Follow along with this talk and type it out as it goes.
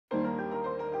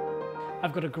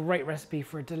I've got a great recipe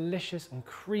for a delicious and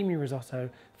creamy risotto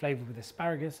flavoured with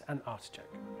asparagus and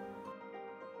artichoke.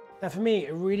 Now for me,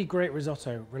 a really great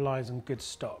risotto relies on good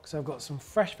stock. So I've got some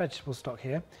fresh vegetable stock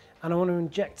here, and I want to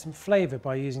inject some flavour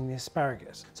by using the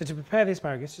asparagus. So to prepare the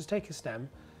asparagus, just take a stem,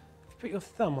 put your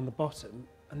thumb on the bottom,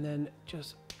 and then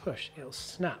just push, it'll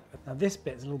snap. Now this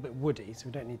bit's a little bit woody, so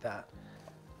we don't need that.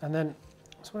 And then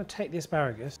I just want to take the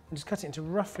asparagus and just cut it into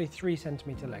roughly 3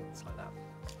 centimetre lengths like that.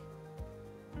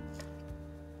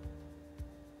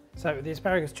 So with the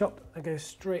asparagus chopped, I go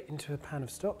straight into a pan of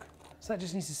stock. So that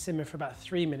just needs to simmer for about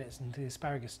 3 minutes until the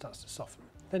asparagus starts to soften.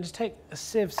 Then just take a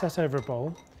sieve set over a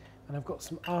bowl, and I've got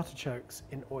some artichokes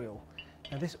in oil.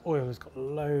 Now this oil has got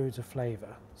loads of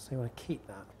flavour, so you want to keep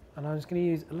that. And I'm just going to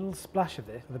use a little splash of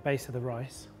this for the base of the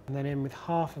rice, and then in with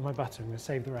half of my butter. I'm going to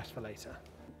save the rest for later.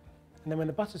 And then when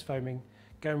the butter's foaming,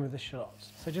 go in with the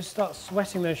shallots. So just start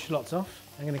sweating those shallots off.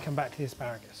 I'm going to come back to the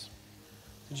asparagus.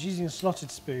 So just using a slotted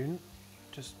spoon,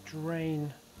 just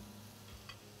drain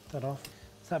that off.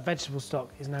 So that vegetable stock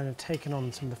is now taken on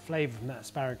some of the flavour from that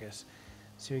asparagus,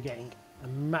 so you're getting a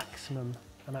maximum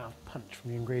amount of punch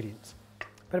from the ingredients.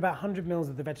 Put about 100 ml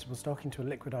of the vegetable stock into a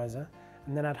liquidizer,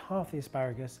 and then add half the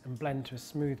asparagus and blend to a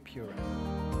smooth puree.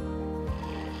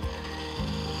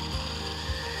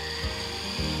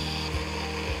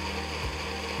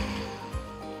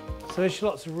 So those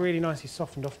shallots are really nicely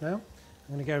softened off now.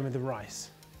 I'm going to go in with the rice.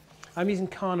 I'm using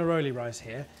carnaroli rice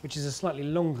here, which is a slightly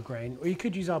longer grain, or you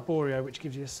could use arborio, which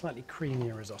gives you a slightly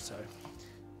creamier risotto.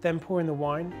 Then pour in the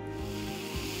wine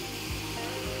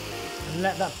and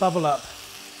let that bubble up.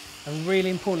 And really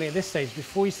importantly at this stage,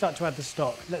 before you start to add the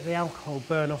stock, let the alcohol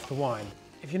burn off the wine.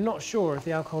 If you're not sure if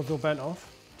the alcohol's all burnt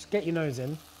off, just get your nose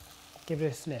in, give it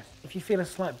a sniff. If you feel a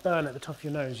slight burn at the top of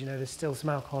your nose, you know there's still some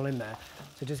alcohol in there.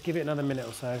 So just give it another minute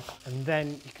or so, and then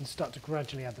you can start to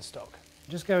gradually add the stock.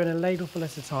 Just go in a ladleful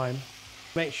at a time.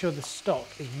 Make sure the stock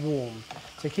is warm.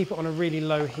 So keep it on a really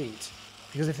low heat,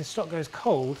 because if the stock goes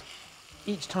cold,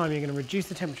 each time you're going to reduce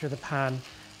the temperature of the pan,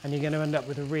 and you're going to end up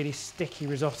with a really sticky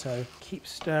risotto. Keep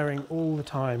stirring all the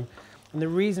time. And the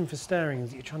reason for stirring is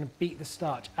that you're trying to beat the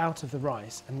starch out of the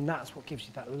rice, and that's what gives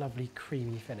you that lovely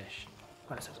creamy finish.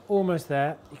 Right, so it's almost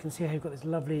there. You can see how you've got this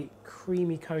lovely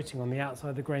creamy coating on the outside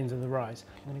of the grains of the rice.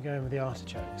 I'm going to go in with the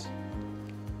artichokes.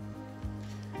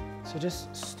 So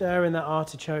just stir in that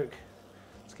artichoke.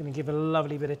 It's going to give a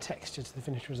lovely bit of texture to the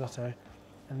finished risotto.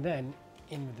 And then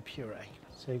in with the puree.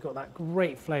 So you've got that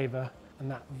great flavour and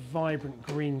that vibrant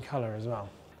green colour as well.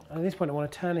 And at this point I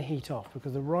want to turn the heat off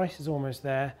because the rice is almost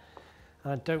there,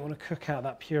 and I don't want to cook out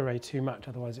that puree too much,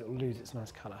 otherwise it will lose its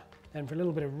nice colour. Then for a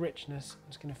little bit of richness, I'm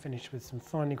just going to finish with some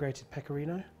finely grated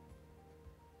pecorino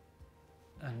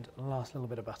and last little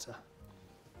bit of butter.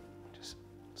 Just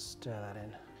stir that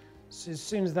in. So as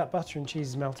soon as that butter and cheese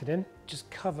is melted in, just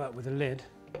cover it with a lid.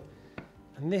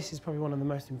 And this is probably one of the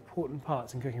most important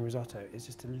parts in cooking risotto, is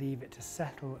just to leave it to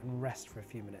settle and rest for a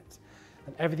few minutes.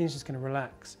 And everything's just going to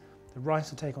relax. The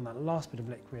rice will take on that last bit of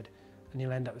liquid, and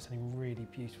you'll end up with something really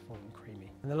beautiful and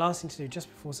creamy. And the last thing to do just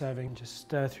before serving, just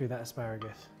stir through that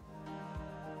asparagus.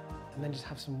 And then just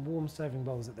have some warm serving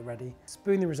bowls at the ready.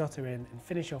 Spoon the risotto in and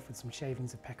finish off with some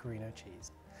shavings of pecorino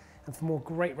cheese. And for more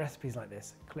great recipes like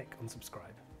this, click on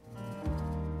subscribe.